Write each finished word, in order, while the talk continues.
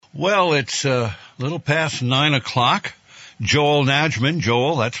Well, it's a little past 9 o'clock. Joel Najman,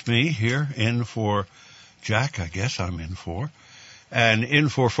 Joel, that's me, here, in for Jack, I guess I'm in for. And in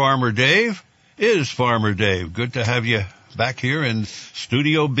for Farmer Dave is Farmer Dave. Good to have you back here in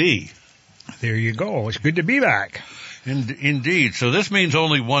Studio B. There you go. It's good to be back. Indeed. So this means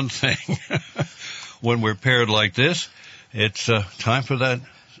only one thing. When we're paired like this, it's time for that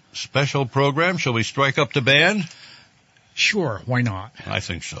special program. Shall we strike up the band? Sure, why not? I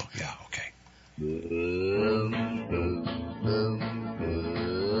think so. Yeah, okay.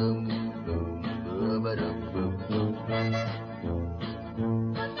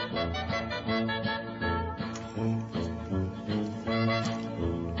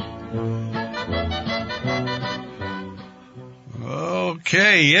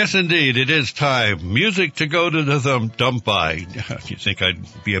 Okay, yes indeed, it is time. Music to go to the dump by. You think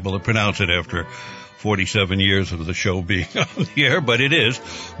I'd be able to pronounce it after 47 years of the show being on the air, but it is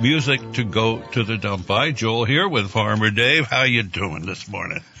music to go to the dump by. Joel here with Farmer Dave. How you doing this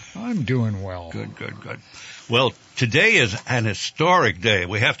morning? I'm doing well. Good. Well, today is an historic day.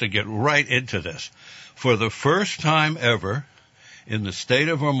 We have to get right into this. For the first time ever in the state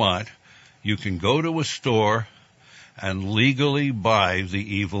of Vermont, you can go to a store and legally buy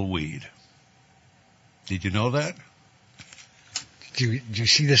the evil weed. Did you know that? Do you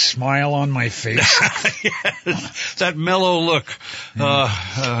see the smile on my face? Yes, that mellow look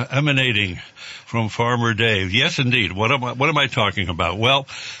emanating from Farmer Dave. Yes, indeed. What am I talking about? Well,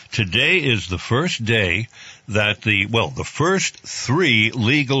 today is the first day that the first 3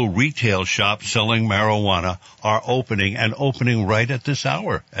 legal retail shops selling marijuana are opening, and opening right at this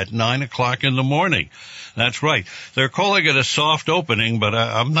hour, at 9 o'clock in the morning. That's right. They're calling it a soft opening, but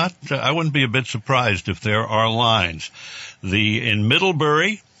I wouldn't be a bit surprised if there are lines. In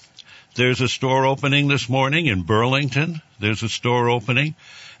Middlebury, there's a store opening this morning. In Burlington, there's a store opening,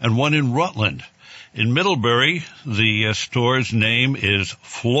 and one in Rutland. In Middlebury, the store's name is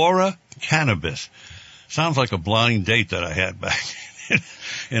Flora Cannabis. Sounds like a blind date that I had back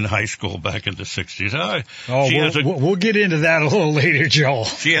in high school back in the 60s. We'll get into that a little later, Joel.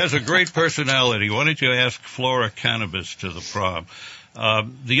 She has a great personality. Why don't you ask Flora Cannabis to the prom?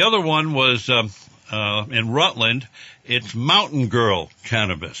 The other one was in Rutland. It's Mountain Girl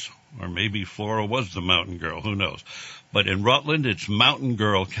Cannabis. Or maybe Flora was the Mountain Girl. Who knows? But in Rutland, it's Mountain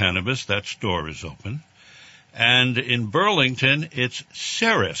Girl Cannabis. That store is open. And in Burlington, it's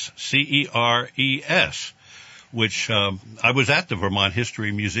Ceres, C-E-R-E-S, which I was at the Vermont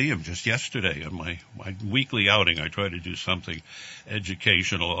History Museum just yesterday on my weekly outing. I try to do something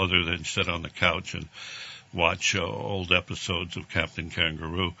educational other than sit on the couch and watch old episodes of Captain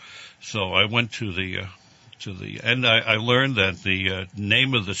Kangaroo. So I went to and I learned that the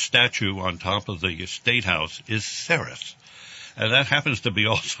name of the statue on top of the State House is Ceres. And that happens to be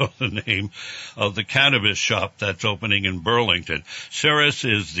also the name of the cannabis shop that's opening in Burlington. Ceres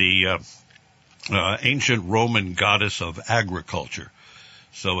is the ancient Roman goddess of agriculture.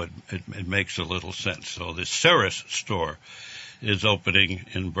 So it makes a little sense. So the Ceres store is opening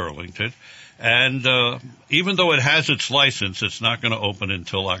in Burlington. And even though it has its license, it's not going to open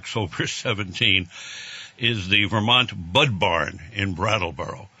until October 17, is the Vermont Bud Barn in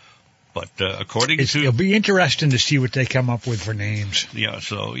Brattleboro. But it'll be interesting to see what they come up with for names.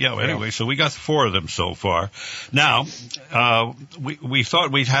 Anyway, so we got 4 of them so far. Now, we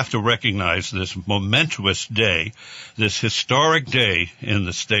thought we'd have to recognize this momentous day, this historic day in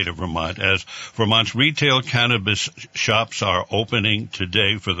the state of Vermont, as Vermont's retail cannabis shops are opening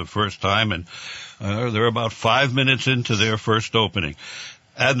today for the first time, and they're about 5 minutes into their first opening.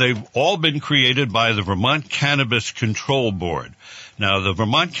 And they've all been created by the Vermont Cannabis Control Board. Now, the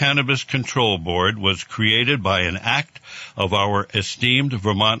Vermont Cannabis Control Board was created by an act of our esteemed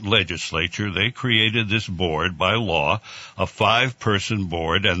Vermont legislature. They created this board by law, a 5-person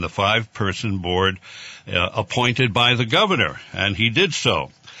board, and the 5-person board appointed by the governor, and he did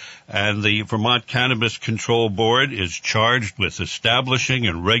so. And the Vermont Cannabis Control Board is charged with establishing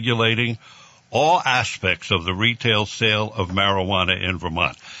and regulating all aspects of the retail sale of marijuana in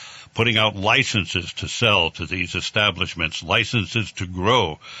Vermont, putting out licenses to sell to these establishments, licenses to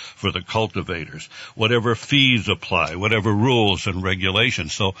grow for the cultivators, whatever fees apply, whatever rules and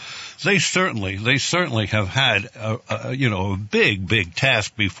regulations. So they certainly have had a big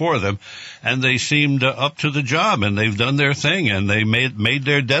task before them, and they seemed up to the job, and they've done their thing, and they made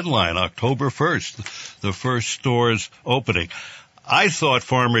their deadline, October 1st, the first store's opening. I thought,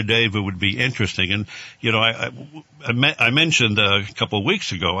 Farmer Dave, it would be interesting. And, I mentioned a couple of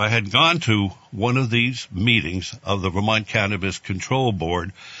weeks ago, I had gone to one of these meetings of the Vermont Cannabis Control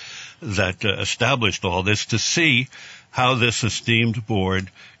Board that established all this to see how this esteemed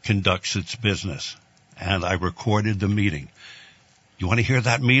board conducts its business. And I recorded the meeting. You want to hear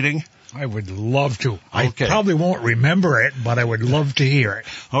that meeting? I would love to. Okay. I probably won't remember it, but I would love to hear it.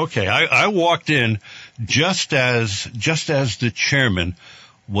 Okay, I walked in just as the chairman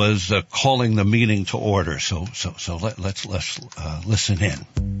was calling the meeting to order. So let's listen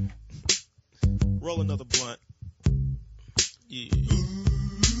in. Roll another blunt. Yeah.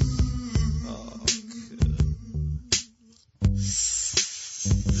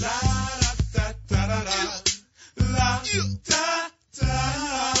 La da da da da la da da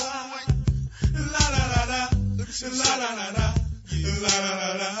la da da da la da da da la da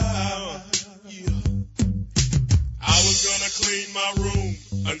da. I was gonna clean my room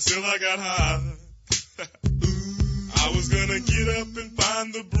until I got high. I was gonna get up and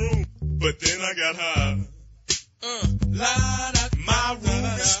find the broom, but then I got high. My room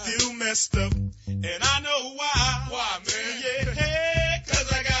is still messed up, and I know why. Why, man? Yeah,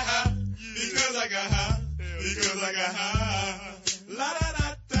 'cause I got high. Because I got high. Because I got high. La da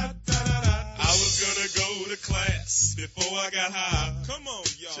da da da da da. I was gonna go to class before I got high. Come on,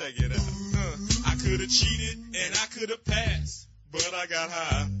 y'all. Check it out. I could have cheated and I could have passed, but I got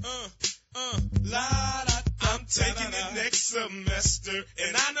high. La da. I'm taking it next semester,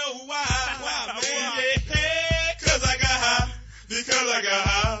 and I know why. Why, man? Yeah, 'cause I got high. Because I got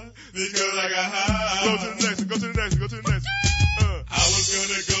high. Because I got high. Go to the next one. Go to the next one. Go to the next one. I was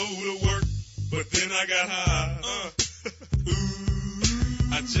gonna go to work, but then I got high.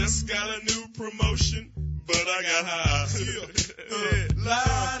 I just got a new promotion, but I got high.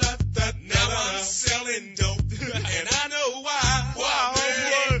 Now I'm selling dope, and I know why. Why,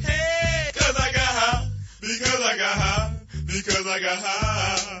 man? Hey, 'cause I got high. Because I got high. Because I got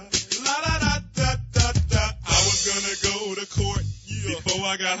high. La da da da da da. I was gonna go to court before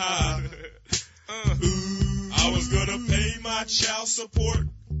I got high. I was gonna pay my child support,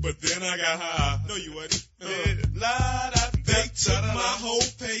 but then I got high. No, you wasn't. La da. They took my whole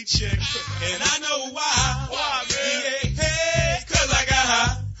paycheck, and I know why. Why, man? Hey, 'cause I got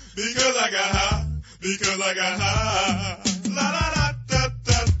high. Because I got high. Because I got high. La da da da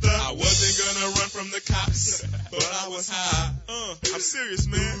da da. I wasn't gonna run from the cops, but I was high. I'm serious,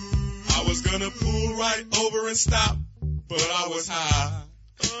 man. I was gonna pull right over and stop, but I was high.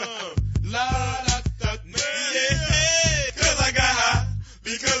 La da da man. Yeah, 'cause I got high.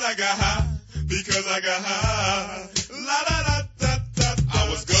 Because I got high. Because I got high. La da da da da. I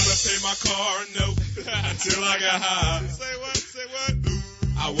was gonna pay my car note until I got high. Say what? Say what?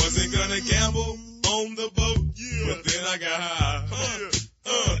 I wasn't gonna gamble on the boat, but then I got high.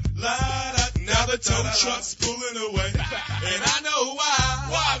 La da. Now the tow truck's pulling away, and I know why.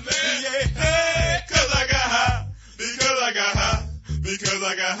 Why, man? Yeah, hey, 'cause I got high. Because I got high. Because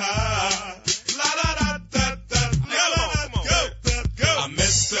I got high. La da da da da. Go. I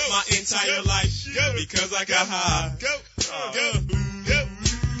messed up my entire life because I got high.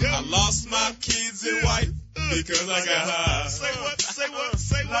 I lost my kids and wife because I got high. Say what? Say what?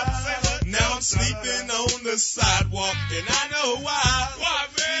 Say what? Say what? Now I'm sleeping on the sidewalk, and I know why. Why,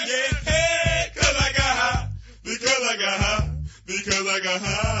 man? Yeah, hey, 'cause I got high. Because I got high. Because I got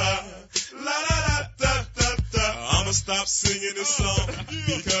high. La da da da da da. I'ma stop singing this song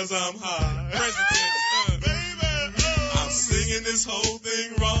because I'm high. President, baby, I'm singing this whole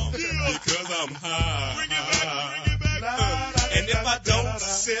thing wrong because I'm high. Bring it back. And if I don't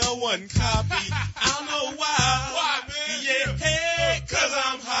sell one copy, I don't know why. Why, man? Yeah, hey, 'cause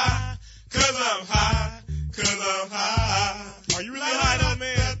I'm high. 'Cause I'm high. 'Cause I'm high. Are you really high though,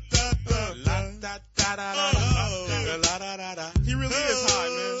 man? He really is high,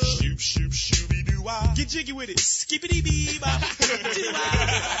 man. Shoop, shoop, shooby doo wah. Get jiggy with it. Skippity bee bop.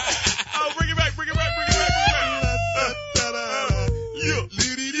 Oh, bring it back, bring it back, bring it back, bring it back. Yeah.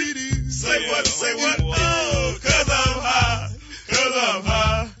 Say what, say what? Oh, 'cause I'm high. 'Cause I'm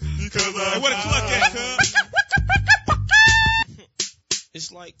high. Because I'm high. Hey, where the cluck at, cuz?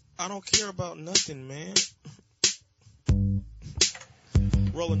 It's like, I don't care about nothing, man.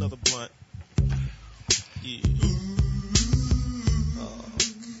 Roll another blunt. Yeah.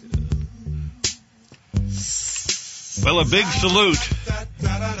 Well, a big salute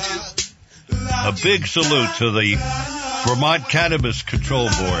to the Vermont Cannabis Control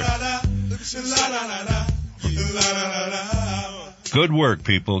Board. Good work,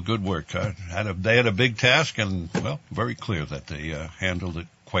 people. Good work. They had a big task, and, well, very clear that they handled it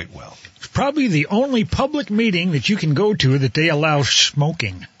quite well. It's probably the only public meeting that you can go to that they allow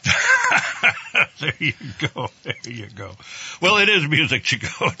smoking. There you go. There you go. Well, it is music to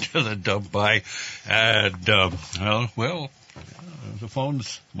go to the dump by. And, well, The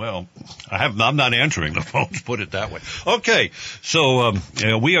phones, well, I'm not answering the phones, put it that way. Okay, so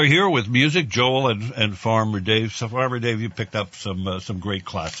we are here with music, Joel and Farmer Dave. So Farmer Dave, you picked up some great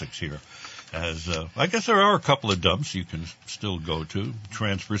classics here. As I guess there are a couple of dumps you can still go to,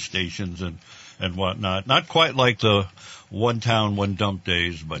 transfer stations and whatnot. Not quite like the one town, one dump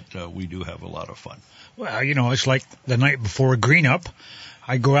days, but we do have a lot of fun. Well, it's like the night before Green Up.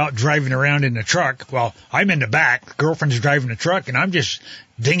 I go out driving around in the truck. Well, I'm in the back. Girlfriend's driving the truck, and I'm just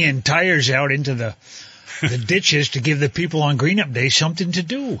dinging tires out into the ditches to give the people on Green Up Day something to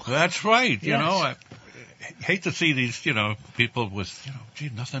do. That's right. Yes. I hate to see these, people with,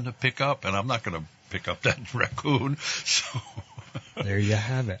 nothing to pick up, and I'm not going to pick up that raccoon. So there you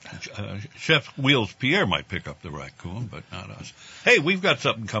have it. Chef Wheels Pierre might pick up the raccoon, but not us. Hey, we've got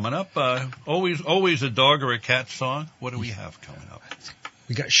something coming up. Always a dog or a cat song. What do we have coming up?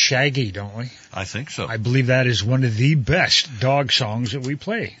 We got Shaggy, don't we? I think so. I believe that is one of the best dog songs that we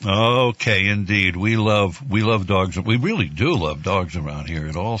play. Okay, indeed. We love dogs. We really do love dogs around here.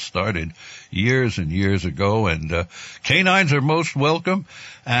 It all started years and years ago, and canines are most welcome.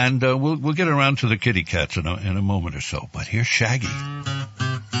 And we'll get around to the kitty cats in a moment or so. But here's Shaggy.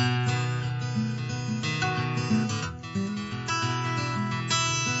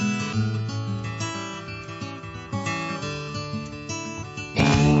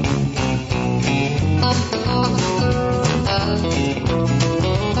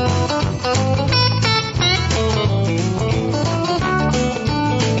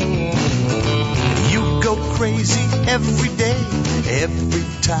 Crazy every day, every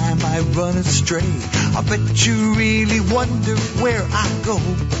time I run astray. I bet you really wonder where I go.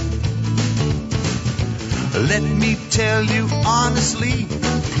 Let me tell you honestly,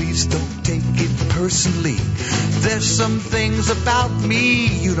 please don't take it personally. There's some things about me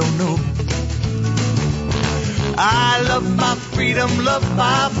you don't know. I love my freedom, love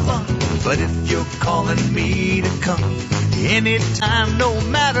my fun, but if you're calling me to come anytime, no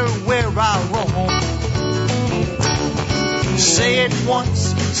matter where I roam, say it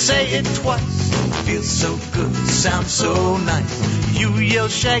once, say it twice, feels so good, sounds so nice. You yell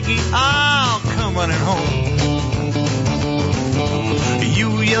Shaggy, I'll come running home.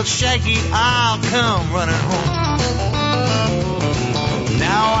 You yell Shaggy, I'll come running home.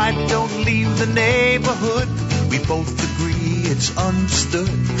 Now I don't leave the neighborhood, we both agree it's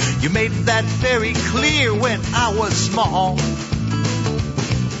understood. You made that very clear when I was small.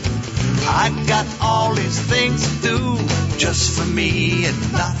 I got all these things to do just for me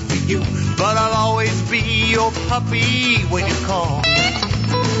and not for you, but I'll always be your puppy when you call.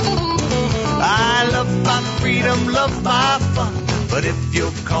 I love my freedom, love my fun, but if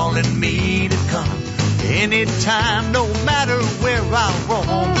you're calling me to come anytime, no matter where I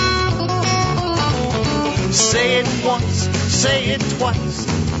roam, say it once, say it twice,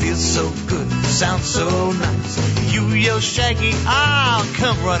 feels so good, sounds so nice. You yell Shaggy, I'll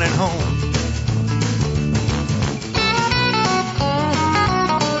come running home.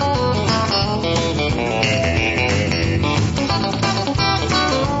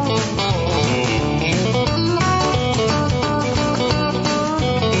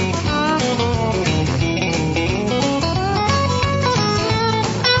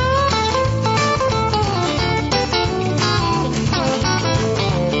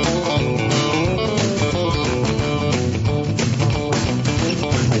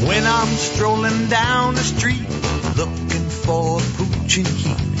 Strolling down the street, looking for a pooch in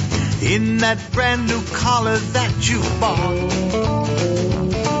heat, in that brand new collar that you bought.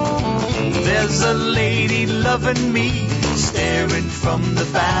 There's a lady loving me, staring from the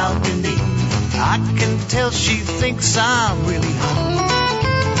balcony. I can tell she thinks I'm really hot.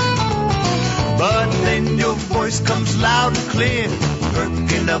 But then your voice comes loud and clear,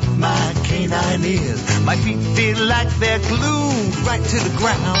 perking up my canine ears. My feet feel like they're glued right to the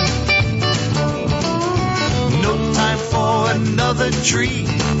ground. No time for another treat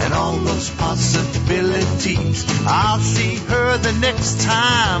and all those possibilities. I'll see her the next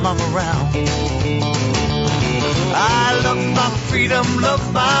time I'm around. I love my freedom,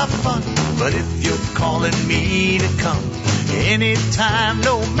 love my fun, but if you're calling me to come anytime,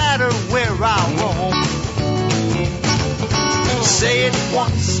 no matter where I roam, say it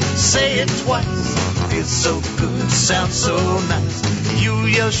once, say it twice, feels so good, sounds so nice. You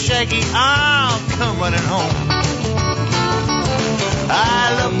yell Shaggy, I'll come running home.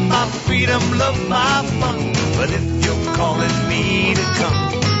 I love my freedom, love my fun, but if you're calling me to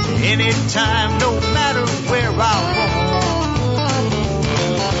come anytime, no matter where I roam,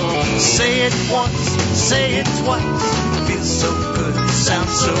 Say it once, say it twice. Feels so good,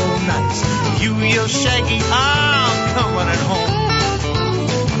 sounds so nice. You yell Shaggy, I'll come running home.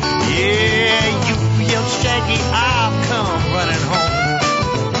 Yeah, you yell Shaggy, I'll come running home.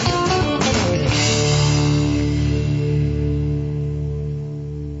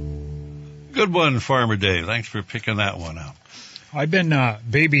 Good one, Farmer Dave. Thanks for picking that one out. I've been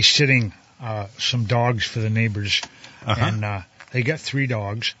babysitting some dogs for the neighbors, and they got 3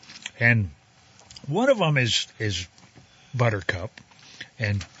 dogs, and one of them is Buttercup,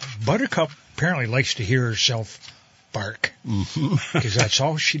 and Buttercup apparently likes to hear herself bark, because that's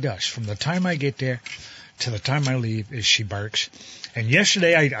all she does. From the time I get there to the time I leave is she barks. And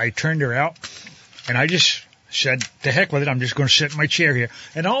yesterday I turned her out, and I just said, to heck with it, I'm just going to sit in my chair here.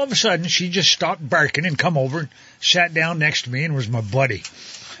 And all of a sudden, she just stopped barking and come over and sat down next to me and was my buddy.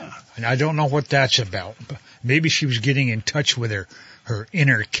 And I don't know what that's about. But maybe she was getting in touch with her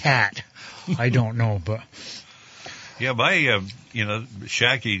inner cat. I don't know, but... Yeah, my,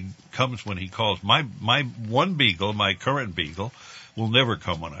 Shaggy comes when he calls. My one beagle, my current beagle, will never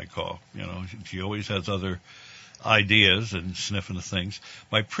come when I call. She always has other ideas and sniffing the things.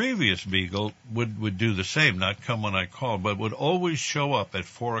 My previous beagle would do the same, not come when I called, but would always show up at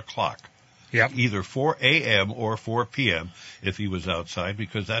 4 o'clock. Yep. Either 4 a.m. or 4 p.m. if he was outside,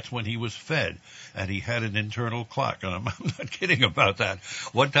 because that's when he was fed, and he had an internal clock. And I'm not kidding about that.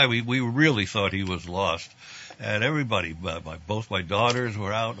 One time we really thought he was lost. And everybody, both my daughters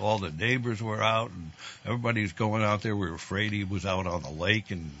were out, all the neighbors were out, and everybody was going out there. We were afraid he was out on the lake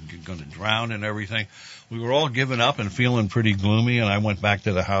and going to drown and everything. We were all giving up and feeling pretty gloomy, and I went back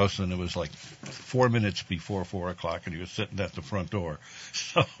to the house, and it was like 4 minutes before 4 o'clock, and he was sitting at the front door.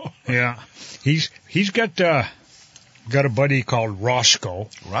 So yeah, he's got a buddy called Roscoe.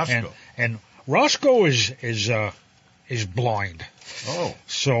 And Roscoe is blind. Oh,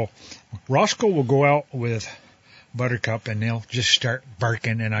 so Roscoe will go out with Buttercup, and they'll just start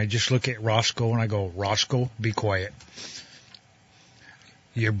barking, and I just look at Roscoe, and I go, Roscoe, be quiet.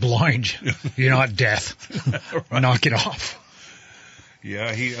 You're blind. You're not deaf. Right. Knock it off.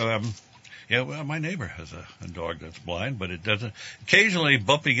 Yeah, well, my neighbor has a dog that's blind, but it doesn't, occasionally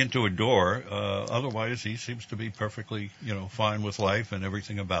bumping into a door, otherwise he seems to be perfectly, fine with life and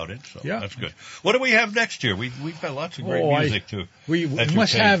everything about it, so yeah. That's good. What do we have next year? We've got lots of great music too. We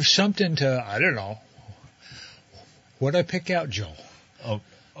must have something to, I don't know. What'd I pick out, Joe? Oh,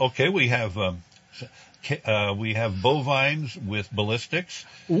 okay, we have bovines with ballistics.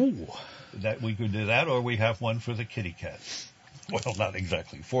 Ooh. That we could do that, or we have one for the kitty cats. Well, not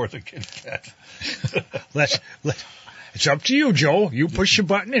exactly for the kitty cat. It's up to you, Joe. You push the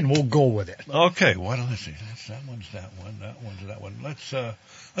button and we'll go with it. Okay. Let's see. That one's that one. That one's that one.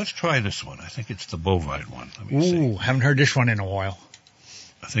 Let's try this one. I think it's the bovine one. Let me see. Haven't heard this one in a while.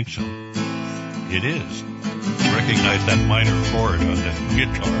 I think so. It is. Recognize that minor chord on the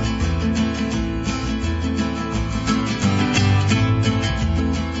guitar.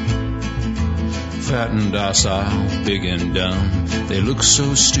 Fat and docile, big and dumb, they look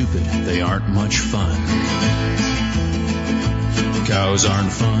so stupid, they aren't much fun. Cows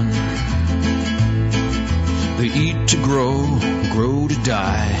aren't fun. They eat to grow, grow to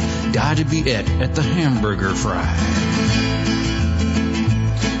die, die to be et at the hamburger fry.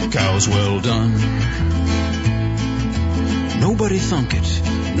 Cows well done. Nobody thunk it,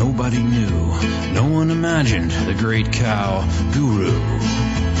 nobody knew, no one imagined the great cow guru.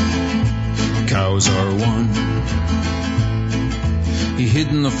 Cows are one. He hid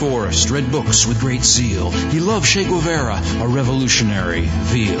in the forest, read books with great zeal. He loved Che Guevara, a revolutionary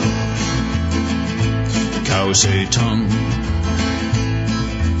veal. Cows say tongue.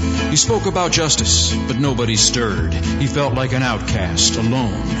 He spoke about justice, but nobody stirred. He felt like an outcast,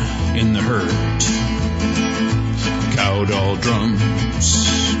 alone in the herd. Cow doll drums.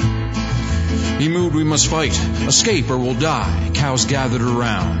 He moved, we must fight, escape or we'll die. Cows gathered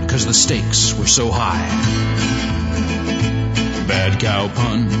around, 'cause the stakes were so high. Bad cow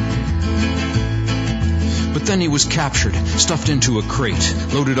pun. But then he was captured, stuffed into a crate,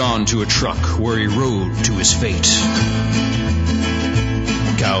 loaded onto a truck where he rode to his fate.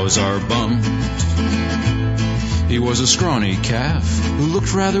 Cows are bummed. He was a scrawny calf who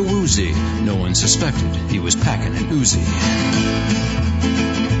looked rather woozy. No one suspected he was packing an Uzi.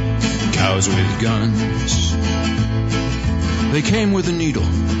 Cows with guns. They came with a needle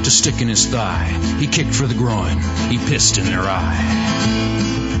to stick in his thigh. He kicked for the groin. He pissed in their eye.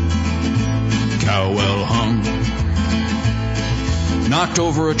 Cow well hung. Knocked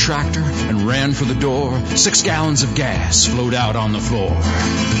over a tractor and ran for the door. 6 gallons of gas flowed out on the floor.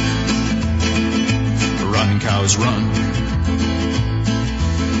 Run, cows, run.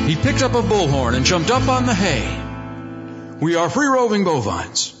 He picked up a bullhorn and jumped up on the hay. We are free-roving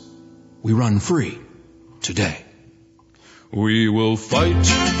bovines. We run free today. We will fight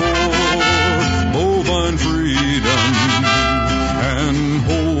for bovine freedom and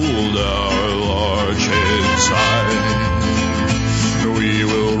hold our large heads high. We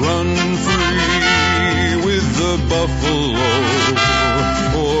will run free with the buffalo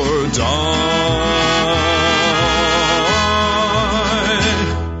or die.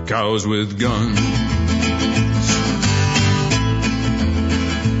 Cows with guns.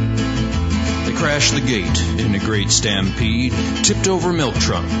 They crashed the gate in a great stampede, tipped over milk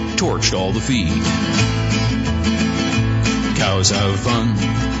truck, torched all the feed. Cows have fun.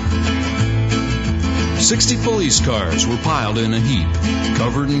 60 police cars were piled in a heap,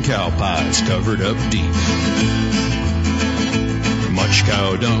 covered in cow pies, covered up deep. Much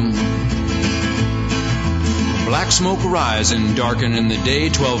cow dung. Black smoke rising, darkening the day.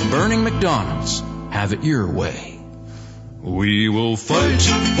 12 burning McDonald's. Have it your way. We will fight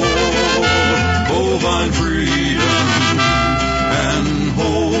for bovine freedom and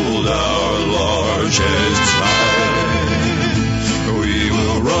hold our large heads high. We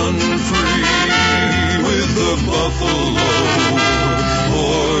will run free with the buffalo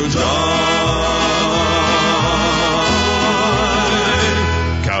or die.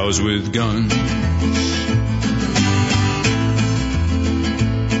 Cows with guns.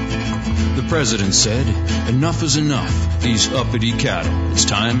 The president said, enough is enough. These uppity cattle, it's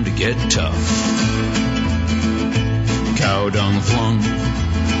time to get tough. Cow dung flung.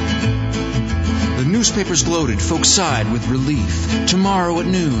 The newspapers gloated, folks sighed with relief. Tomorrow at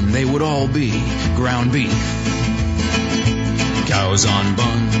noon they would all be ground beef. Cows on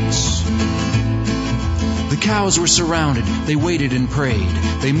buns. The cows were surrounded, they waited and prayed.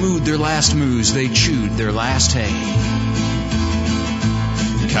 They mooed their last moos, they chewed their last hay.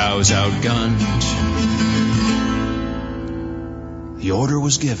 Cows outgunned. The order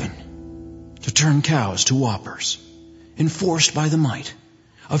was given to turn cows to whoppers, enforced by the might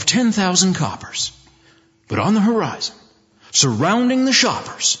of 10,000 coppers. But on the horizon, surrounding the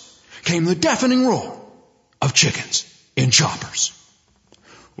shoppers, came the deafening roar of chickens in choppers.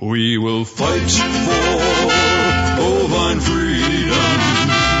 We will fight for bovine freedom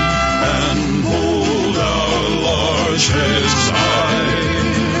and hold our large heads high.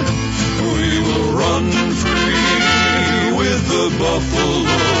 We will run free with the buffalo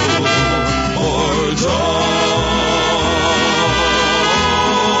or die.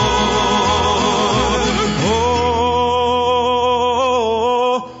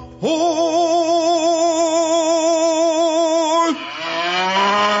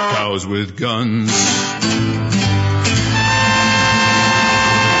 Cows with guns.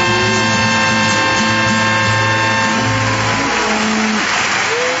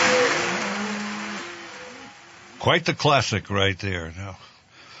 Quite the classic right there. Now,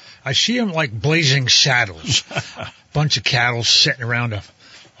 I see them like blazing saddles. Bunch of cattle sitting around a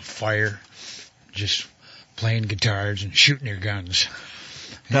fire, just playing guitars and shooting their guns.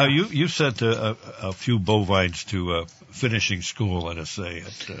 now you sent a few bovines to finishing school, let us say.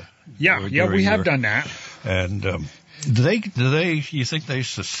 Yeah, we have done that. And do they? You think they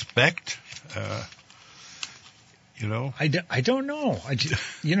suspect? I don't know.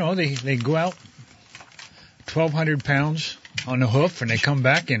 They go out 1,200 pounds on the hoof, and they come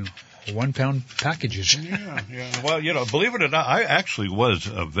back in 1 pound packages. Yeah. Well, believe it or not, I actually was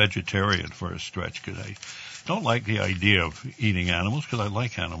a vegetarian for a stretch because I don't like the idea of eating animals because I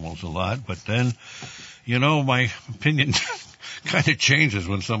like animals a lot. But then, my opinion kind of changes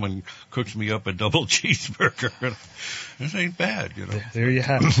when someone cooks me up a double cheeseburger. This ain't bad, There you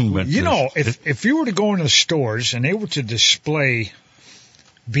have it. If you were to go into the stores and they were to display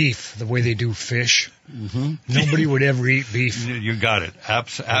beef the way they do fish, nobody would ever eat beef. You got it.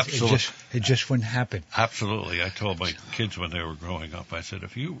 Absolutely. It just wouldn't happen. Absolutely. I told my kids when they were growing up, I said,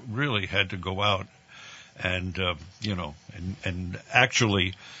 if you really had to go out and, and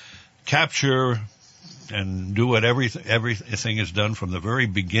actually capture and do what everything is done from the very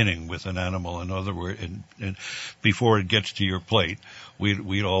beginning with an animal, in other words, and before it gets to your plate,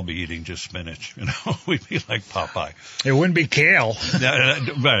 we'd all be eating just spinach. We'd be like Popeye. It wouldn't be kale.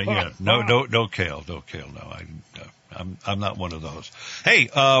 No kale. No, I'm not one of those. Hey,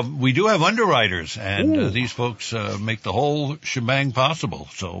 we do have underwriters, and these folks make the whole shebang possible.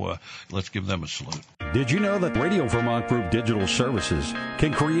 So let's give them a salute. Did you know that Radio Vermont Group Digital Services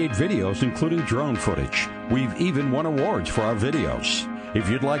can create videos including drone footage? We've even won awards for our videos. If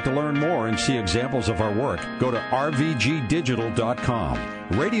you'd like to learn more and see examples of our work, go to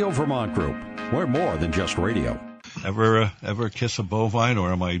rvgdigital.com. Radio Vermont Group. We're more than just radio. Ever kiss a bovine,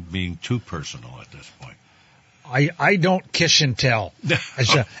 or am I being too personal at this point? I don't kiss and tell.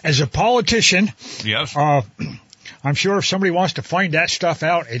 As a politician, Yes. I'm sure if somebody wants to find that stuff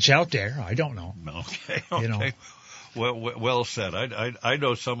out, it's out there. I don't know. Okay. You know. Well said. I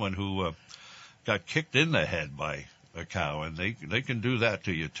know someone who got kicked in the head by a cow, and they can do that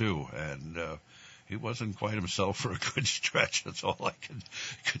to you too. And he wasn't quite himself for a good stretch. That's all I can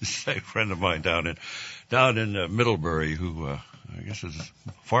say. A friend of mine down in Middlebury, who I guess is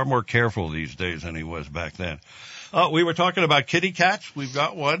far more careful these days than he was back then. We were talking about kitty cats. We've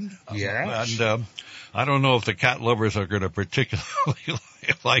got one. Yes. And I don't know if the cat lovers are going to particularly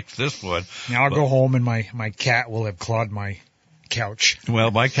like this one. Now I'll go home and my cat will have clawed my couch.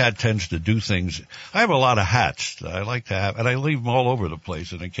 Well, my cat tends to do things. I have a lot of hats that I like to have, and I leave them all over the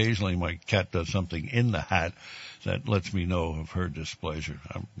place, and occasionally my cat does something in the hat that lets me know of her displeasure.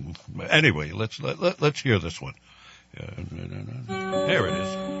 Anyway, let's hear this one. Here it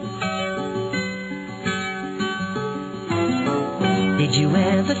is. Did you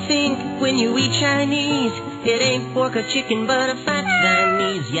ever think when you eat Chinese, it ain't pork or chicken but a fat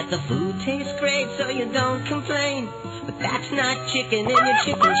Chinese? Yet the food tastes great so you don't complain. But that's not chicken in your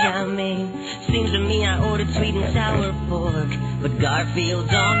chicken chow mein. Seems to me I ordered sweet and sour pork, but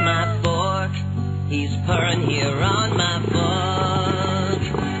Garfield's on my fork. He's purring here on my fork.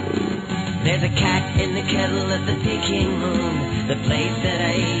 There's a cat in the kettle at the Peking Moon, the place that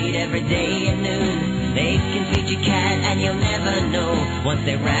I eat every day at noon. They can feed you cat and you'll never know. Once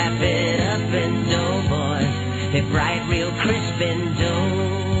they wrap it up in dough, boys, they fry it real crisp in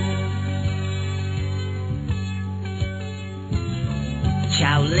dough.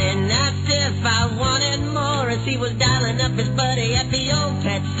 Shaolin asked if I wanted more as he was dialing up his buddy at the old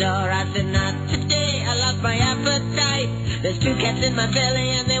pet store. I said, not today, I lost my appetite. There's two cats in my belly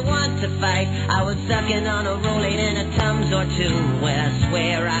and they want to fight. I was sucking on a Rolling in a Tums or two when I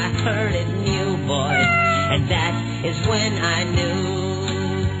swear I heard it new, boys, and that is when I knew.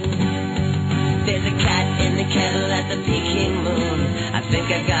 There's a cat in the kettle at the Peking Moon. I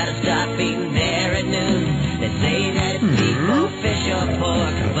think I gotta stop eating there at noon. They say that it's beef or fish or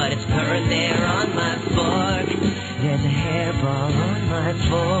pork, but it's purring there on my fork. There's a hairball on my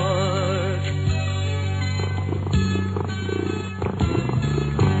fork.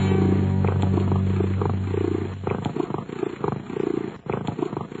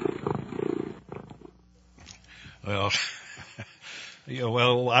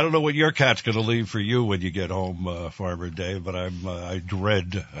 Well, I don't know what your cat's going to leave for you when you get home, Farmer Dave, but I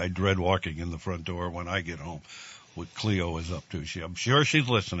dread walking in the front door when I get home. What Cleo is up to. I'm sure she's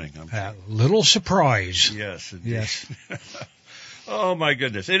listening. Little surprise. Yes. Indeed. Yes. Oh my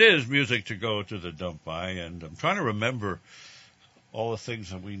goodness. It is music to go to the dump by, and I'm trying to remember all the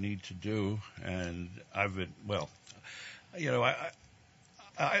things that we need to do, and I've been, well, you know,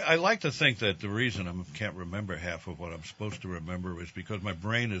 I like to think that the reason I can't remember half of what I'm supposed to remember is because my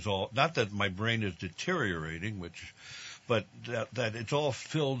brain is all, not that my brain is deteriorating, but that it's all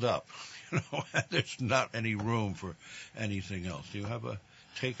filled up. You know, there's not any room for anything else. Do you have a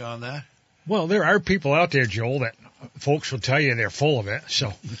take on that? Well, there are people out there, Joel, that folks will tell you they're full of it.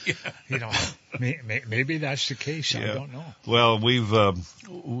 So, Yeah. you know, maybe that's the case. Yeah. I don't know. Well, we've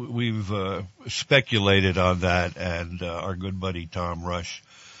speculated on that, and our good buddy Tom Rush,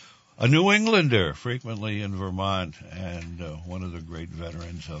 a New Englander, frequently in Vermont, and one of the great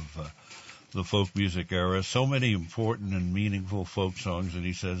veterans of the folk music era. So many important and meaningful folk songs, and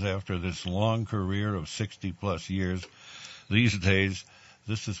he says after this long career of 60-plus years, these days,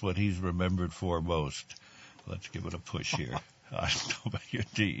 this is what he's remembered for most. Let's give it a push here. I don't know about your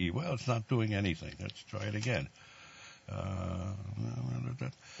DE. Well, it's not doing anything. Let's try it again.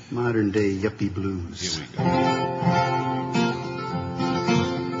 Modern day yuppie blues. Here we go.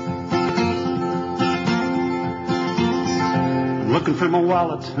 I'm looking for my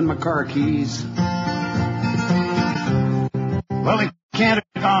wallet and my car keys. Well, I can't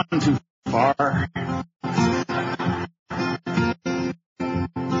have gone too far.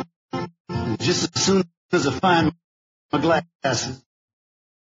 Just as soon as I find my glasses.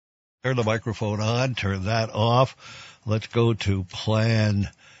 Turn the microphone on, turn that off. Let's go to plan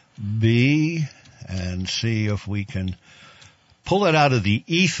B and see if we can pull it out of the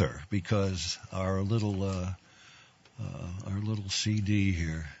ether, because our little CD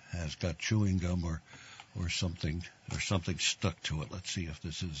here has got chewing gum or something stuck to it. Let's see if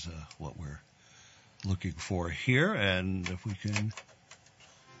this is what we're looking for here, and if we can.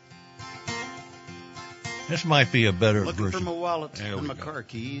 This might be a better Looking version. for my wallet There and we my go. car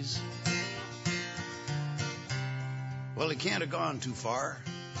keys. Well, he can't have gone too far.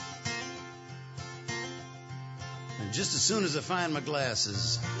 And just as soon as I find my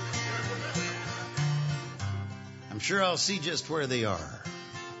glasses, I'm sure I'll see just where they are.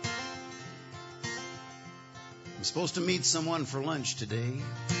 I'm supposed to meet someone for lunch today,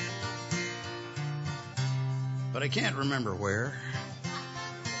 but I can't remember where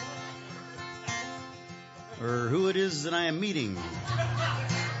or who it is that I am meeting.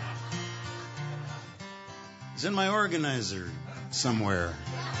 It's in my organizer somewhere.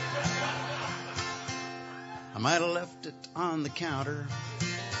 I might have left it on the counter,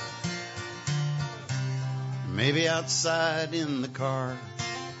 maybe outside in the car.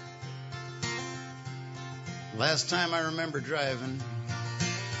 Last time I remember driving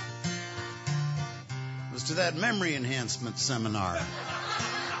was to that memory enhancement seminar.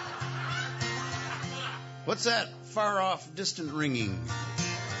 What's that far-off, distant ringing?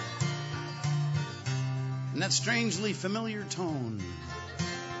 And that strangely familiar tone?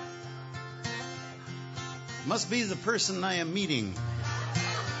 Must be the person I am meeting,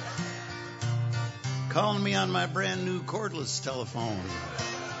 calling me on my brand new cordless telephone.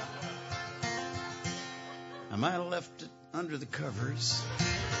 I might have left it under the covers,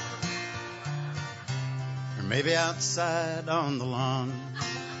 or maybe outside on the lawn.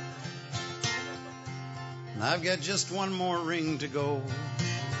 And I've got just one more ring to go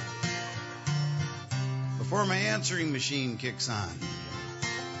before my answering machine kicks on.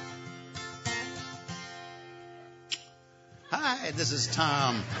 Hi, this is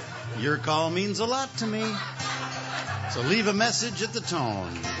Tom. Your call means a lot to me, so leave a message at the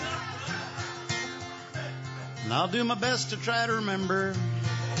tone. And I'll do my best to try to remember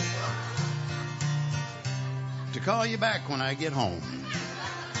to call you back when I get home.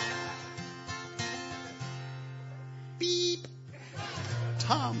 Beep.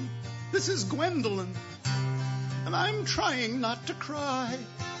 Tom, this is Gwendolyn, and I'm trying not to cry.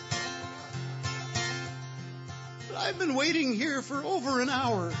 But I've been waiting here for over an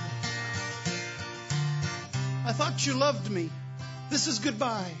hour. I thought you loved me. This is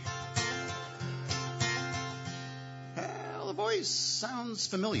goodbye. Well, the voice sounds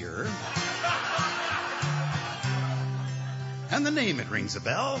familiar. And the name, it rings a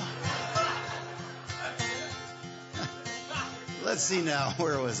bell. Let's see now,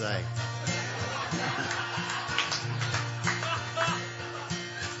 where was I?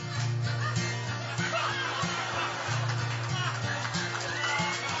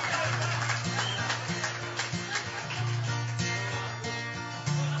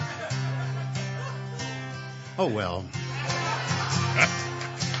 Oh, well.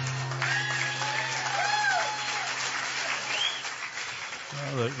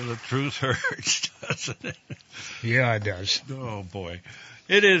 Well, the truth hurts, doesn't it? Yeah, it does. Oh, boy.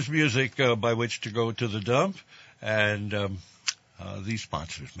 It is music by which to go to the dump, and these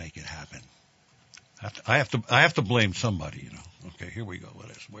sponsors make it happen. I have to blame somebody, you know. Okay, here we go.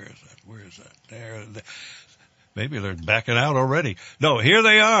 Where is that? There. Maybe they're backing out already. No, here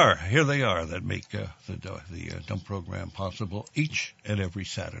they are. That make the dump program possible each and every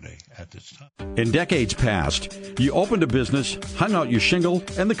Saturday at this time. In decades past, you opened a business, hung out your shingle,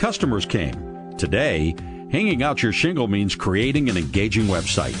 and the customers came. Today, hanging out your shingle means creating an engaging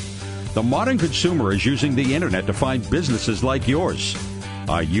website. The modern consumer is using the internet to find businesses like yours.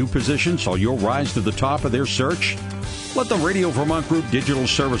 Are you positioned so you'll rise to the top of their search? Let the Radio Vermont Group Digital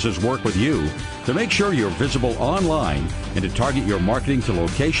Services work with you to make sure you're visible online and to target your marketing to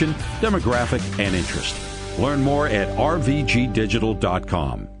location, demographic, and interest. Learn more at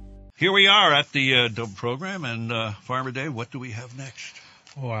rvgdigital.com. Here we are at the dump program, and Farmer Dave, what do we have next?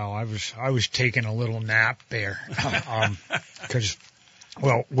 Well, I was taking a little nap there, because,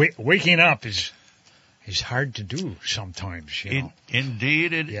 waking up is hard to do sometimes, you know.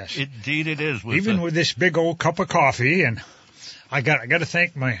 Indeed it is. With this big old cup of coffee, and I got to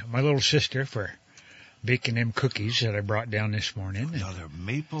thank my little sister for baking them cookies that I brought down this morning. Now they're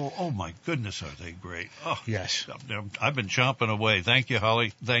maple. Oh my goodness, are they great? Oh yes, I've been chomping away. Thank you,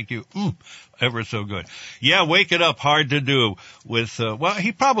 Holly. Thank you. Ever so good. Yeah, wake it up. Hard to do with.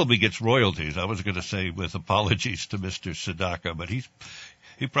 He probably gets royalties. I was going to say with apologies to Mr. Sadaka, but he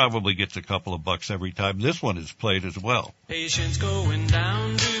probably gets a couple of bucks every time this one is played as well. Patience going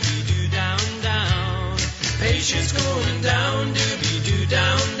down, doobie-doo, down, down. Patience going down, doobie-doo,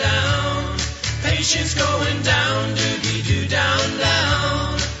 down, down. Patience going down, doobie-doo, down,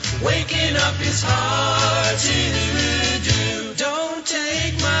 down. Waking up is hard to do. Don't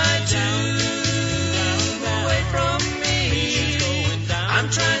take my doom away from me. I'm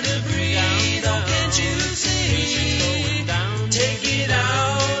trying to breathe, oh can't you see? Take it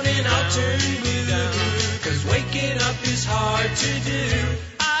out and I'll turn blue, 'cause waking up is hard to do.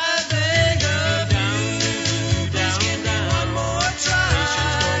 I beg of you, please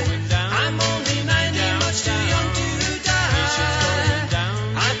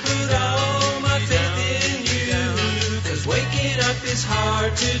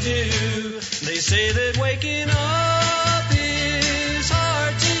say that waking up is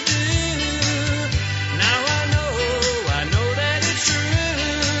hard to do. Now I know that it's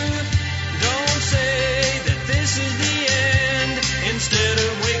true. Don't say that this is the end. Instead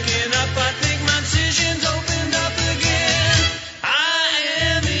of waking up, I think my incisions opened up again. I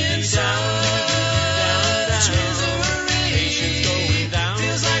am in such misery.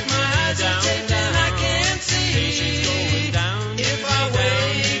 Feels like my eyes are taken, I can't see. If I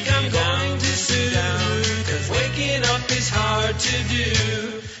wake, I'm going to sue. 'Cause waking up is hard to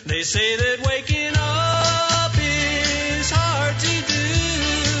do. They say that waking up is hard to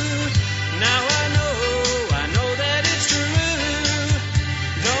do. Now I know that it's true.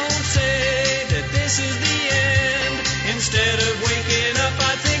 Don't say that this is the end. Instead of waking up,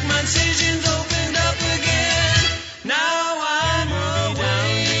 I think my incisions opened up again. Now I'm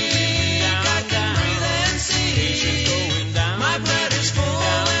awake, I can breathe and see. My blood is full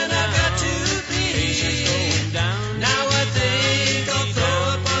and I've got to pee. Now I think I'll throw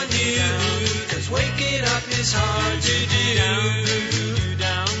up on you. 'Cause waking up is hard to do.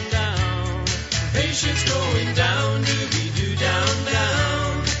 Patience going down, doobie-doo, down,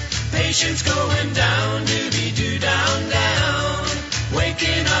 down. Patience going down, doobie-doo, down, down.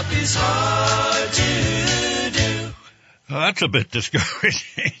 Waking up is hard to do. That's a bit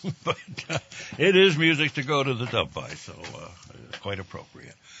discouraging, but it is music to go to the dump by, so it's quite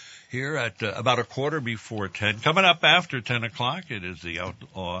appropriate. Here at about a quarter before 10, coming up after 10 o'clock, it is the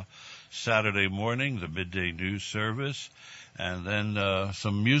Outlaw Saturday morning, the midday news service, and then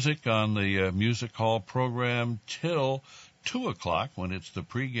some music on the music hall program till 2 o'clock when it's the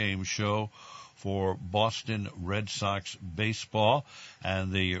pregame show for Boston Red Sox baseball,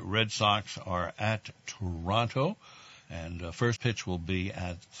 and the Red Sox are at Toronto, and first pitch will be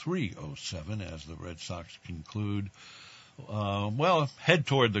at 3:07 as the Red Sox conclude, head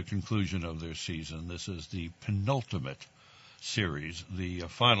toward the conclusion of their season. This is the penultimate series. The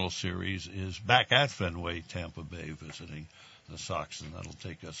final series is back at Fenway, Tampa Bay, visiting the Sox, and that'll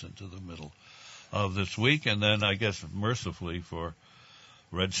take us into the middle of this week, and then I guess mercifully for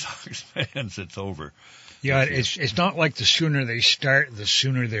Red Sox fans, it's over. Yeah, it's not like the sooner they start, the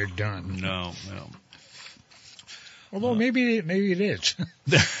sooner they're done. No. Although maybe it is.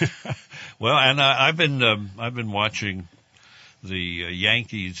 Well, and I've been watching the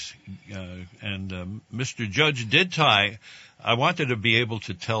Yankees, and Mr. Judge did tie. I wanted to be able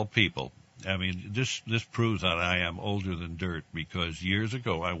to tell people. I mean, this proves that I am older than dirt, because years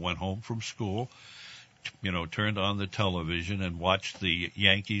ago I went home from school, turned on the television and watched the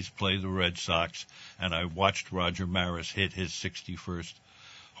Yankees play the Red Sox, and I watched Roger Maris hit his 61st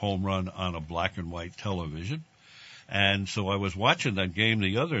home run on a black and white television. And so I was watching that game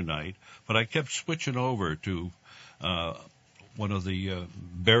the other night, but I kept switching over to one of the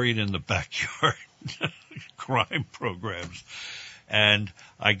Buried in the Backyard crime programs. And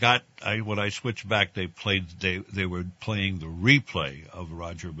when I switched back, they were playing the replay of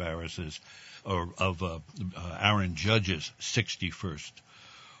Roger Maris's, or of Aaron Judge's 61st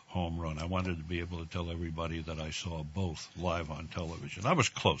home run. I wanted to be able to tell everybody that I saw both live on television. I was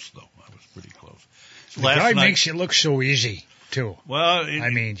close, though. I was pretty close. The guy makes it look so easy, too. Well,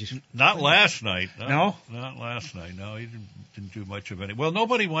 just not last night. No? Not last night. No, he didn't do much of any. Well,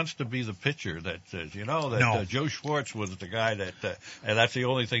 nobody wants to be the pitcher that says, that Joe Schwartz was the guy that, and that's the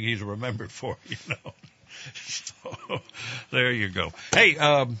only thing he's remembered for, So, there you go. Hey,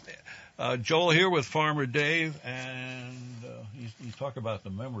 Joel here with Farmer Dave, and he's talking about the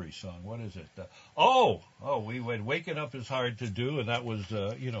memory song. What is it? We went Waking Up is Hard to Do, and that was,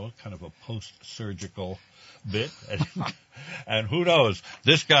 kind of a post-surgical bit. And who knows?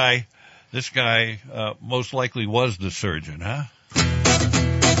 This guy most likely was the surgeon, huh?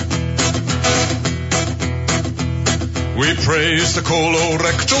 We praise the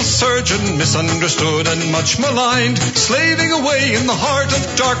colorectal surgeon, misunderstood and much maligned, slaving away in the heart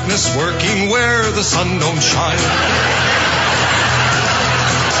of darkness, working where the sun don't shine.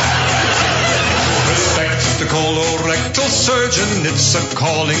 Respect the colorectal surgeon, it's a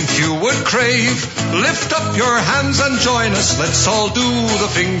calling few would crave. Lift up your hands and join us, let's all do the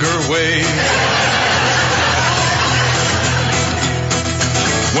finger wave.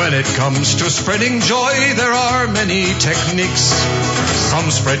 When it comes to spreading joy, there are many techniques.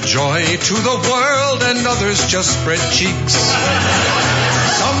 Some spread joy to the world and others just spread cheeks.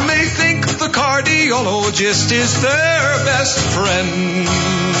 Some may think the cardiologist is their best friend,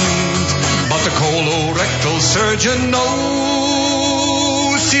 but the colorectal surgeon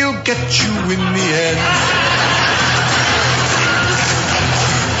knows he'll get you in the end.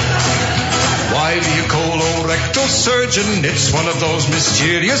 Why Why be a colorectal surgeon? It's one of those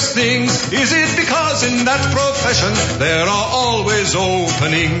mysterious things. Is it because in that profession there are always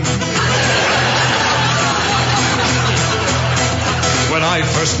openings? When I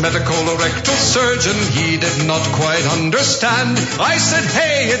first met a colorectal surgeon, he did not quite understand. I said,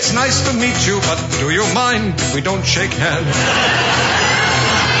 hey, it's nice to meet you, but do you mind if we don't shake hands?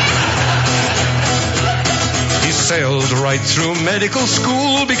 He sailed right through medical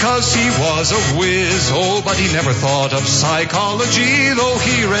school because he was a whiz. Oh, but he never thought of psychology, though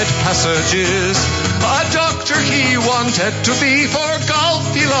he read passages. A doctor he wanted to be, for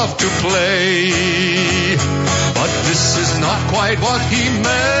golf he loved to play. But this is not quite what he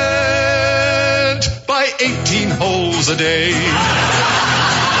meant by 18 holes a day.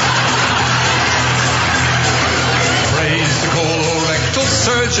 Praise the colorectal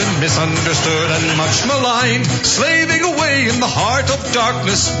surgeon, misunderstood and much maligned, slaving away in the heart of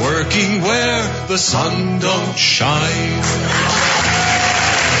darkness, working where the sun don't shine.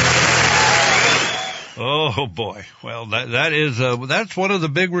 Oh boy! Well, that's one of the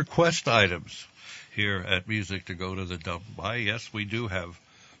big request items here at Music to Go to the Dump. Why, yes, we do have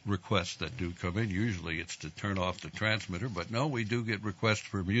requests that do come in. Usually it's to turn off the transmitter, but no, we do get requests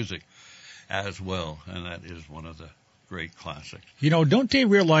for music as well, and that is one of the great classics. You know, don't they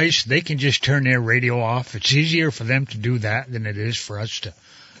realize they can just turn their radio off? It's easier for them to do that than it is for us to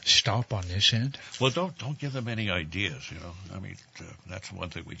stop on this end. Well, don't give them any ideas, you know. I mean, that's one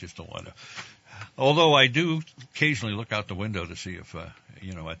thing we just don't want to. Although I do occasionally look out the window to see if, at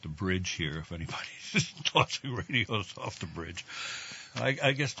the bridge here, if anybody's tossing radios off the bridge.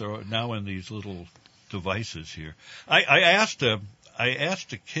 I guess they're now in these little devices here. I asked a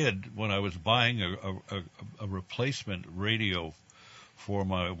kid when I was buying a replacement radio for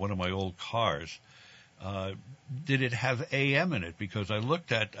one of my old cars. Did it have AM in it? Because I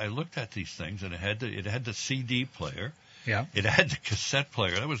looked at these things, and it had the CD player. Yeah. It had the cassette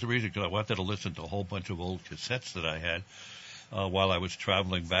player. That was the reason, because I wanted to listen to a whole bunch of old cassettes that I had while I was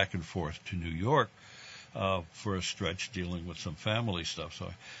traveling back and forth to New York for a stretch, dealing with some family stuff.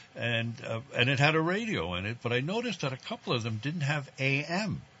 So, and it had a radio in it, but I noticed that a couple of them didn't have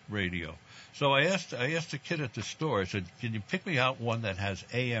AM radio. So I asked the kid at the store. I said, "Can you pick me out one that has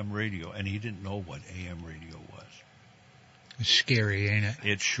AM radio?" And he didn't know what AM radio was. It's scary, ain't it?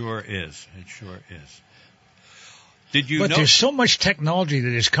 It sure is. It sure is. Did you know? But there's so much technology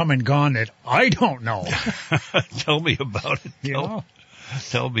that has come and gone that I don't know. Tell me about it.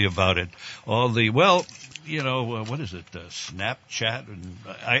 Tell me about it. What is it? Snapchat, and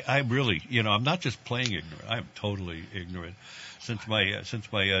I really, I'm not just playing ignorant. I'm totally ignorant. Since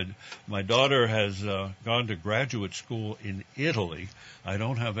my daughter has gone to graduate school in Italy, I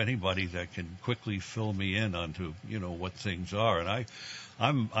don't have anybody that can quickly fill me in onto what things are, and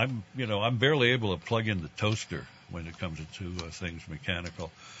I'm barely able to plug in the toaster when it comes to things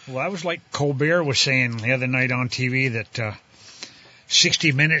mechanical. Well, I was like Colbert was saying the other night on TV that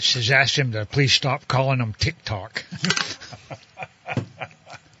 60 Minutes has asked him to please stop calling them TikTok.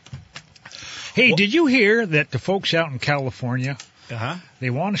 Hey, did you hear that the folks out in California, they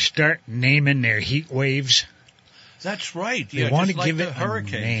want to start naming their heat waves? That's right. They want to like give it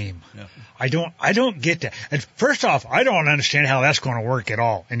hurricane. a name. Yeah. I don't get that. And first off, I don't understand how that's going to work at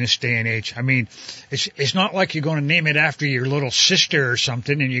all in this day and age. I mean, it's not like you're going to name it after your little sister or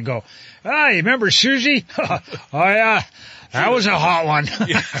something, and you go, you remember Susie? Oh yeah, that was a hot one.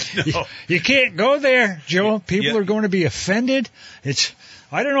 Yeah, no. You can't go there, Joe. People are going to be offended.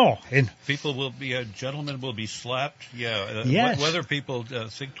 I don't know. People will be, gentlemen will be slapped. Yeah. Yes. Whether people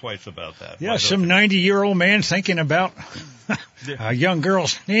think twice about that. Yeah, some 90-year-old man thinking about a young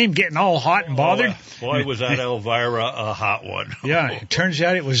girl's name getting all hot and bothered. Boy, was that Elvira a hot one. Yeah, it turns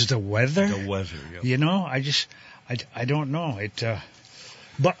out it was the weather. The weather, yeah. I don't know.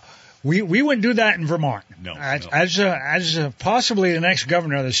 But we wouldn't do that in Vermont. No. As possibly the next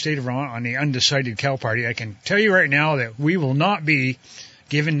governor of the state of Vermont on the undecided Cal Party, I can tell you right now that we will not be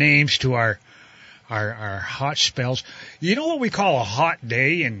giving names to our hot spells. You know what we call a hot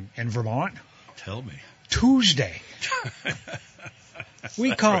day in Vermont? Tell me. Tuesday.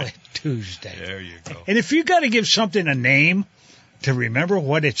 We call it Tuesday. There you go. And if you got to give something a name to remember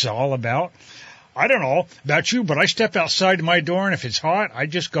what it's all about, I don't know about you, but I step outside my door, and if it's hot, I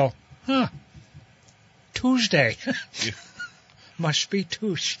just go, Tuesday. Must be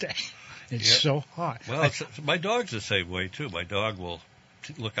Tuesday. It's so hot. Well, my dog's the same way, too. My dog will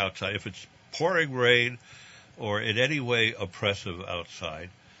look outside. If it's pouring rain or in any way oppressive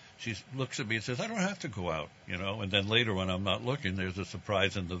outside, she looks at me and says, I don't have to go out, and then later when I'm not looking, there's a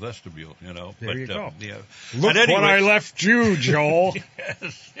surprise in the vestibule, There you go. Yeah. Look what I left you, Joel.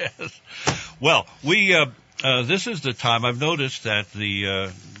 Yes. Well, this is the time I've noticed that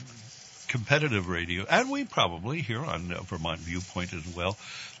the competitive radio, and we probably here on Vermont Viewpoint as well,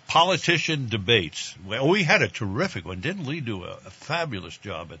 politician debates. Well, we had a terrific one. Didn't Lee do a fabulous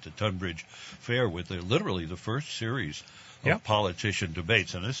job at the Tunbridge Fair with literally the first series of politician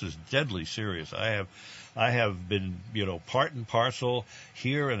debates, and this is deadly serious. I have been, part and parcel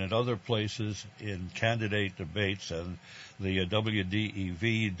here and at other places in candidate debates, and the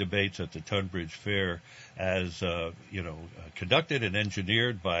WDEV debates at the Tunbridge Fair as, conducted and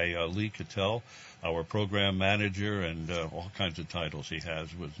engineered by Lee Cattell, our program manager, and all kinds of titles he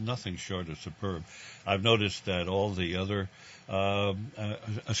has, was nothing short of superb. I've noticed that all the other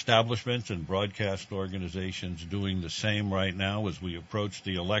establishments and broadcast organizations doing the same right now as we approach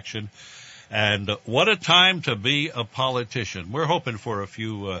the election. And what a time to be a politician. We're hoping for a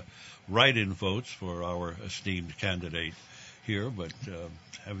few write-in votes for our esteemed candidate here, but do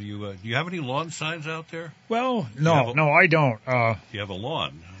you have any lawn signs out there? Well, no, I don't. You have a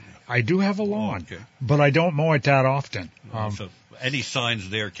lawn. I do have a lawn, okay. But I don't mow it that often. So any signs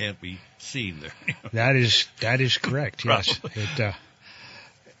there can't be seen there. That is correct. Yes.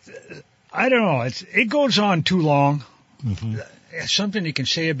 I don't know. It goes on too long. Mm-hmm. Something you can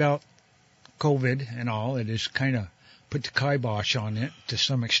say about COVID and all. It is kind of put the kibosh on it to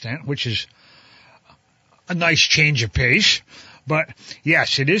some extent, which is a nice change of pace. But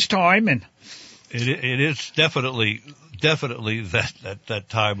yes, it is time, and it is definitely that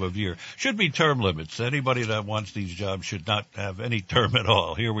time of year. Should be term limits. Anybody that wants these jobs should not have any term at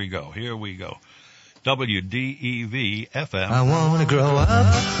all. Here we go. WDEV FM. I want to grow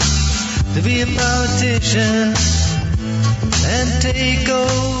up to be a politician and take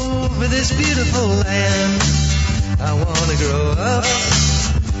over this beautiful land. I want to grow up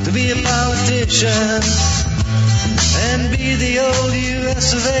to be a politician and be the old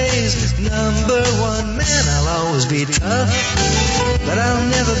US of A's #1 man. I'll always be tough, but I'll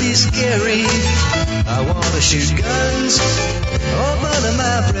never be scary. I want to shoot guns or butter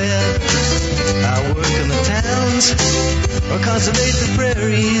my bread. I work in the towns or cultivate the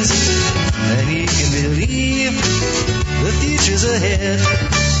prairies, and you can believe the future's ahead.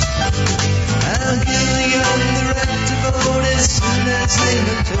 I'll give the young the right to vote as soon as they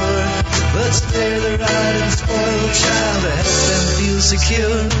mature, but spare the right and spoiled child to help them feel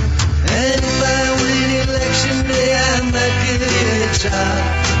secure. And if I win election day, I might give it a shot.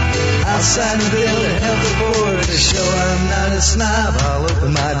 I'll sign a bill to help the poor, to show I'm not a snob. I'll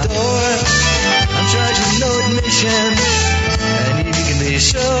open my door, I'm charging no admission, and you can be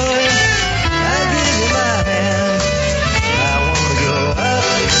sure I'll give you my hand. I want to grow up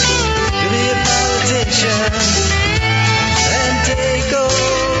to be a politician and take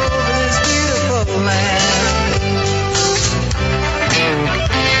over this beautiful land.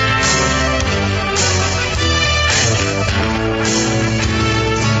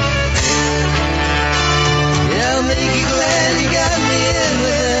 Yeah, I'll make you glad you got me in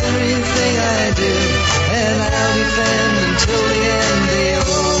with everything I do, and I'll defend until the end the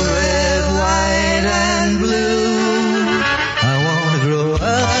old red, white, and blue. I want to grow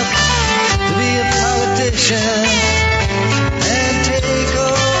up to be a politician and take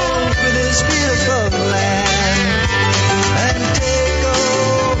over this beautiful land, and take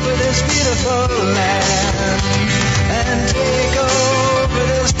over this beautiful land, and take over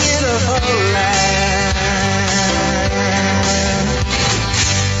this beautiful land.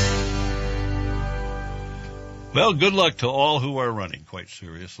 Well, good luck to all who are running, quite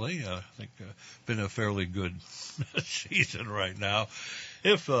seriously. I think been a fairly good season right now,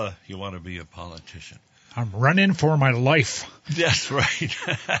 if you want to be a politician. I'm running for my life. That's right.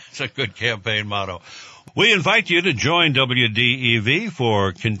 That's a good campaign motto. We invite you to join WDEV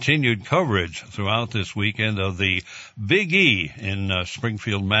for continued coverage throughout this weekend of the Big E in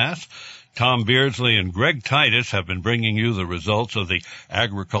Springfield, Mass. Tom Beardsley and Greg Titus have been bringing you the results of the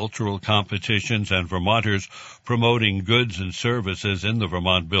agricultural competitions and Vermonters promoting goods and services in the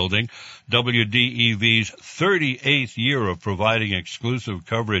Vermont building. WDEV's 38th year of providing exclusive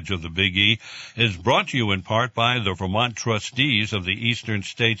coverage of the Big E is brought to you in part by the Vermont trustees of the Eastern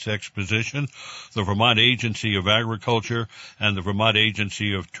States Exposition, the Vermont Agency of Agriculture, and the Vermont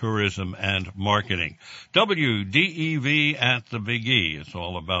Agency of Tourism and Marketing. WDEV at the Big E. It's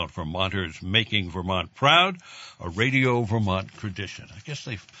all about Vermonters Vermonters making Vermont proud, a Radio Vermont tradition. I guess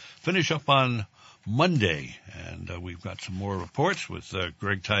they finish up on Monday, and we've got some more reports with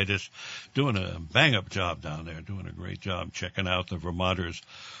Greg Titus doing a bang-up job down there, doing a great job checking out the Vermonters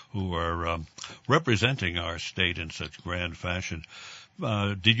who are representing our state in such grand fashion.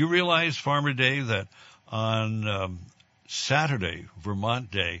 Did you realize, Farmer Dave, that on Saturday,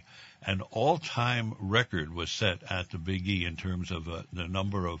 Vermont Day, an all-time record was set at the Big E in terms of the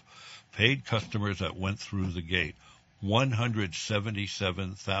number of paid customers that went through the gate?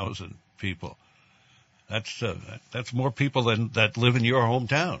 177,000 people. That's more people than that live in your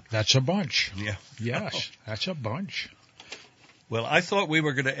hometown. That's a bunch. Yeah. Yes, that's a bunch. Well, I thought we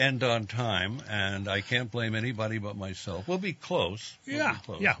were going to end on time, and I can't blame anybody but myself. We'll be close.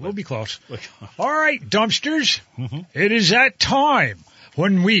 We'll be close. All right, dumpsters, It is that time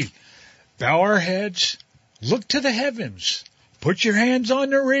when we bow our heads, look to the heavens, put your hands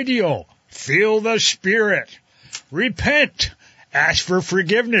on the radio, feel the spirit, repent, ask for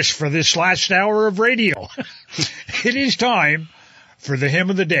forgiveness for this last hour of radio. It is time for the hymn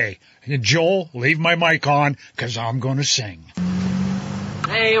of the day. And Joel, leave my mic on, because I'm going to sing.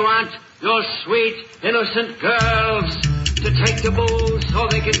 They want those sweet, innocent girls to take the booze so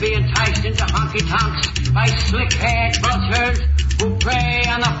they can be enticed into honky-tonks by slick-haired vultures who prey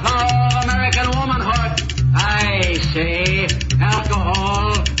on the floor of American womanhood. I say,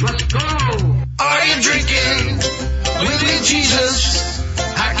 alcohol must go. Are you drinking with me, Jesus?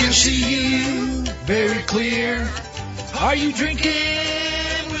 I can see you very clear. Are you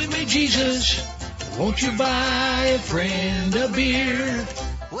drinking with me, Jesus? Won't you buy a friend a beer?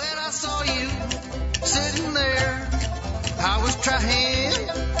 When I saw you sitting there, I was trying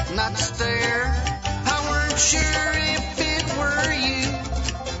not to stare. I weren't sure if it were you.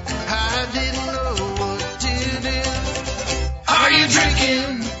 I didn't know what to do. Are you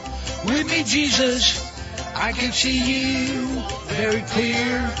drinking with me, Jesus? I can see you very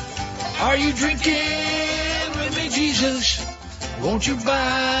clear. Are you drinking with me, Jesus? Won't you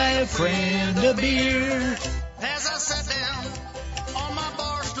buy a friend a beer? As I sat down on my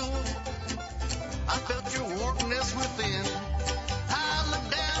bar stool, I felt your warmness within. I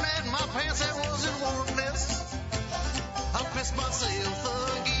looked down at my pants that wasn't warmness. I pissed myself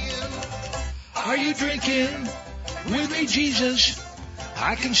again. Are you drinking with me, Jesus?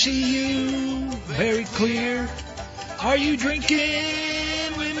 I can see you very clear. Are you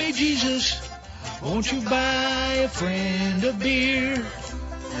drinking with me, Jesus? Won't you buy a friend a beer?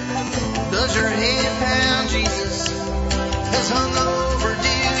 Does your head pound, Jesus? Has hung over, do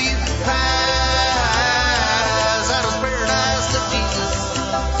you pass out of paradise to Jesus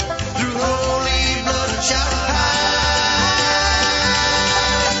through holy bloodshot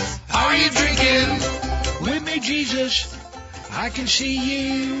eyes? Are you drinking with me, Jesus? I can see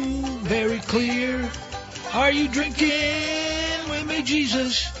you very clear. Are you drinking with me,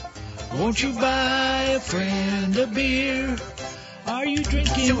 Jesus? Won't you buy a friend a beer? Are you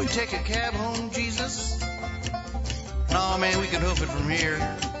drinking? Shall we take a cab home, Jesus? No, man, we can hoof it from here.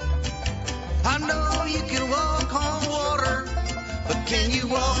 I know you can walk on water, but can you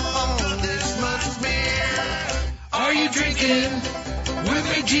walk on this much beer? Are you drinking with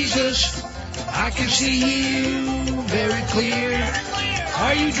me, Jesus? I can see you very clear.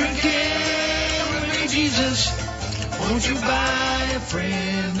 Are you drinking with me, Jesus? Won't you buy a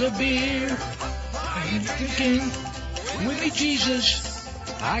friend a beer? Are you drinking with me, Jesus?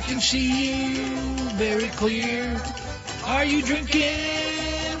 I can see you very clear. Are you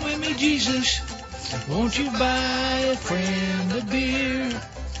drinking with me, Jesus? Won't you buy a friend a beer?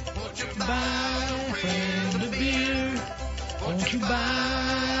 Won't you buy a friend a beer? Won't you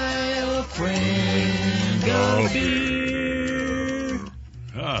buy a friend a beer?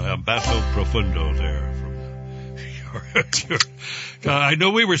 Ah, basso profundo there. I know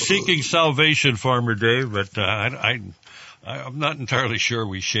we were seeking salvation, Farmer Dave, but I'm not entirely sure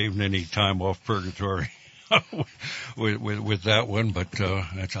we shaved any time off purgatory with that one. But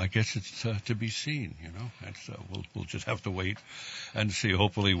I guess it's to be seen. You know, we'll just have to wait and see.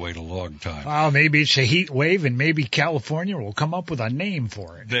 Hopefully, wait a long time. Well, maybe it's a heat wave, and maybe California will come up with a name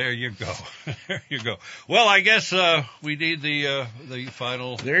for it. There you go. There you go. Well, I guess we need the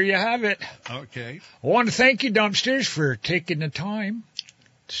final. There you have it. Okay. I want to thank you, dumpsters, for taking the time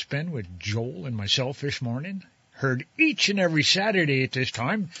to spend with Joel and myself this morning. Heard each and every Saturday at this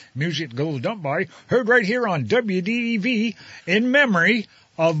time. Music goes dump by. Heard right here on WDEV in memory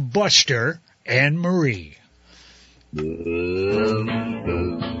of Buster and Marie.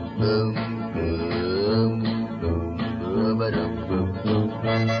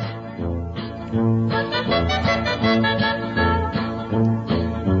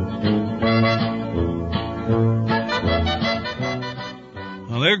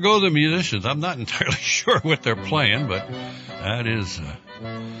 go the musicians. I'm not entirely sure what they're playing, but that is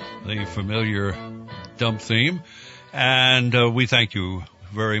the familiar dump theme. And we thank you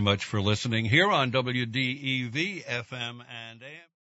very much for listening here on WDEV FM and AM.